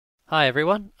Hi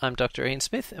everyone, I'm Dr. Ian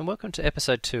Smith and welcome to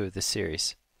episode 2 of this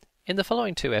series. In the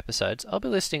following 2 episodes, I'll be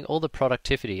listing all the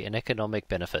productivity and economic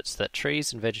benefits that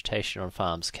trees and vegetation on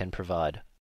farms can provide.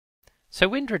 So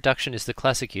wind reduction is the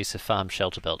classic use of farm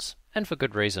shelter belts, and for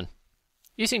good reason.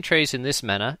 Using trees in this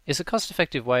manner is a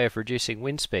cost-effective way of reducing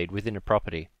wind speed within a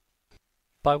property.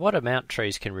 By what amount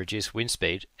trees can reduce wind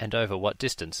speed and over what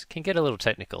distance can get a little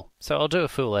technical, so I'll do a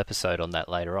full episode on that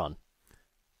later on.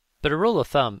 But a rule of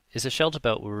thumb is a shelter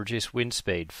belt will reduce wind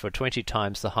speed for 20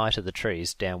 times the height of the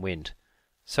trees downwind.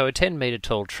 So a 10-metre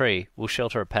tall tree will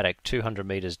shelter a paddock 200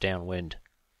 metres downwind.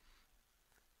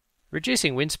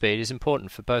 Reducing wind speed is important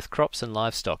for both crops and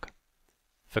livestock.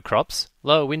 For crops,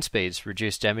 lower wind speeds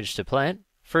reduce damage to plant,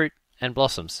 fruit and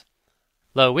blossoms.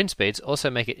 Lower wind speeds also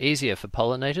make it easier for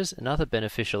pollinators and other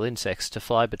beneficial insects to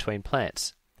fly between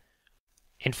plants.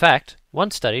 In fact, one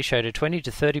study showed a 20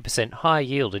 to 30% higher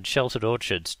yield in sheltered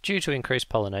orchards due to increased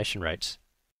pollination rates.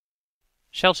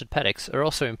 Sheltered paddocks are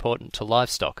also important to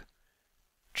livestock.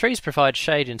 Trees provide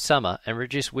shade in summer and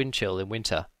reduce wind chill in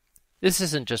winter. This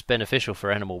isn't just beneficial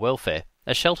for animal welfare,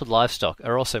 as sheltered livestock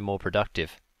are also more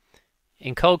productive.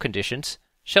 In cold conditions,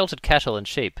 sheltered cattle and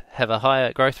sheep have a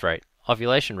higher growth rate,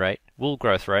 ovulation rate, wool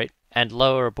growth rate, and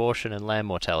lower abortion and lamb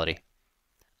mortality.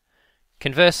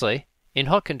 Conversely, in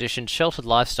hot conditions, sheltered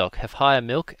livestock have higher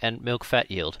milk and milk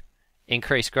fat yield,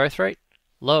 increased growth rate,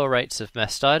 lower rates of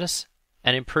mastitis,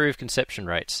 and improved conception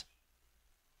rates.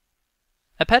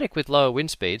 A paddock with lower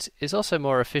wind speeds is also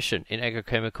more efficient in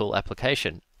agrochemical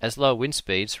application, as lower wind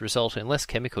speeds result in less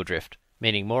chemical drift,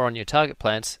 meaning more on your target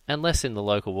plants and less in the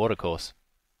local watercourse.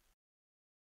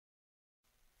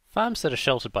 Farms that are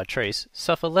sheltered by trees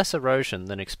suffer less erosion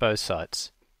than exposed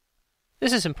sites.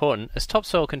 This is important as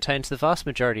topsoil contains the vast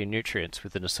majority of nutrients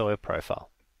within a soil profile.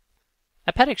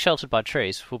 A paddock sheltered by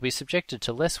trees will be subjected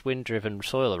to less wind-driven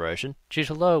soil erosion due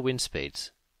to lower wind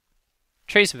speeds.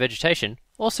 Trees and vegetation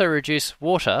also reduce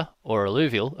water or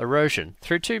alluvial erosion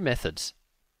through 2 methods: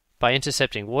 by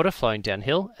intercepting water flowing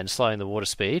downhill and slowing the water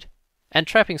speed, and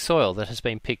trapping soil that has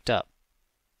been picked up.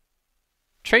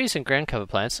 Trees and ground cover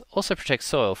plants also protect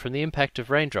soil from the impact of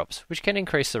raindrops, which can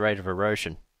increase the rate of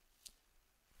erosion.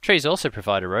 Trees also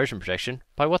provide erosion protection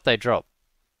by what they drop.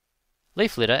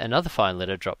 Leaf litter and other fine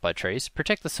litter dropped by trees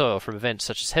protect the soil from events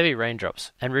such as heavy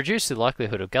raindrops and reduce the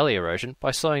likelihood of gully erosion by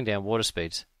slowing down water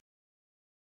speeds.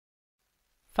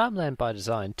 Farmland by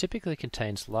design typically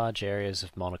contains large areas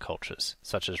of monocultures,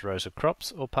 such as rows of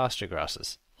crops or pasture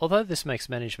grasses. Although this makes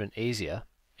management easier,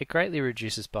 it greatly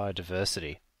reduces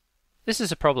biodiversity. This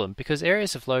is a problem because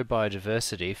areas of low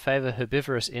biodiversity favour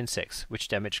herbivorous insects which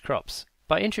damage crops.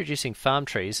 By introducing farm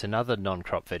trees and other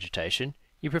non-crop vegetation,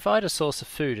 you provide a source of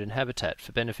food and habitat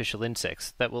for beneficial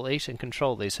insects that will eat and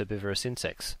control these herbivorous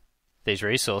insects. These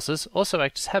resources also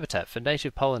act as habitat for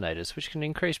native pollinators, which can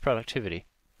increase productivity.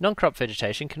 Non-crop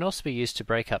vegetation can also be used to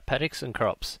break up paddocks and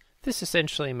crops. This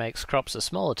essentially makes crops a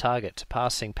smaller target to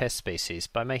passing pest species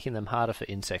by making them harder for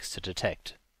insects to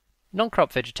detect.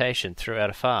 Non-crop vegetation throughout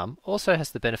a farm also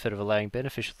has the benefit of allowing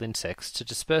beneficial insects to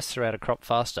disperse throughout a crop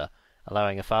faster,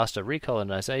 allowing a faster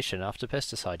recolonization after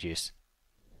pesticide use.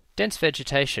 Dense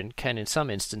vegetation can in some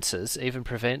instances even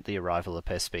prevent the arrival of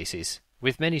pest species,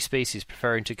 with many species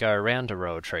preferring to go around a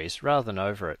row of trees rather than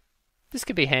over it. This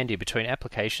can be handy between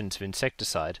applications of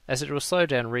insecticide, as it will slow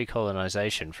down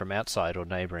recolonization from outside or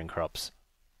neighbouring crops.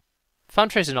 Farm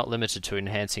trees are not limited to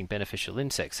enhancing beneficial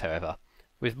insects, however,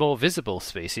 with more visible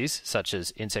species, such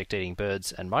as insect-eating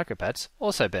birds and micropats,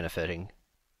 also benefiting.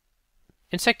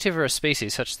 Insectivorous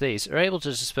species such as these are able to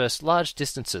disperse large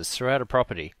distances throughout a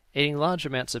property, eating large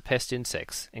amounts of pest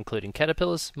insects, including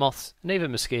caterpillars, moths, and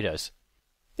even mosquitoes.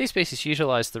 These species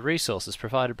utilize the resources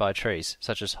provided by trees,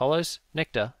 such as hollows,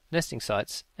 nectar, nesting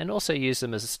sites, and also use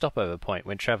them as a stopover point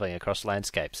when travelling across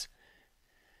landscapes.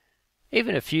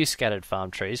 Even a few scattered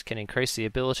farm trees can increase the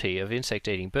ability of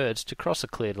insect-eating birds to cross a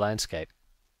cleared landscape.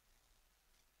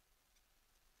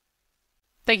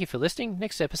 Thank you for listening.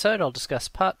 Next episode I'll discuss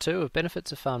part 2 of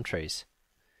benefits of farm trees.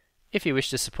 If you wish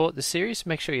to support this series,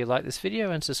 make sure you like this video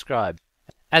and subscribe.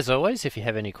 As always, if you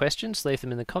have any questions, leave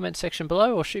them in the comments section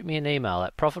below or shoot me an email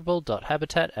at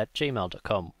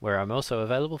profitable.habitat@gmail.com, where I'm also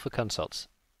available for consults.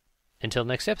 Until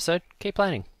next episode, keep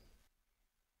planting.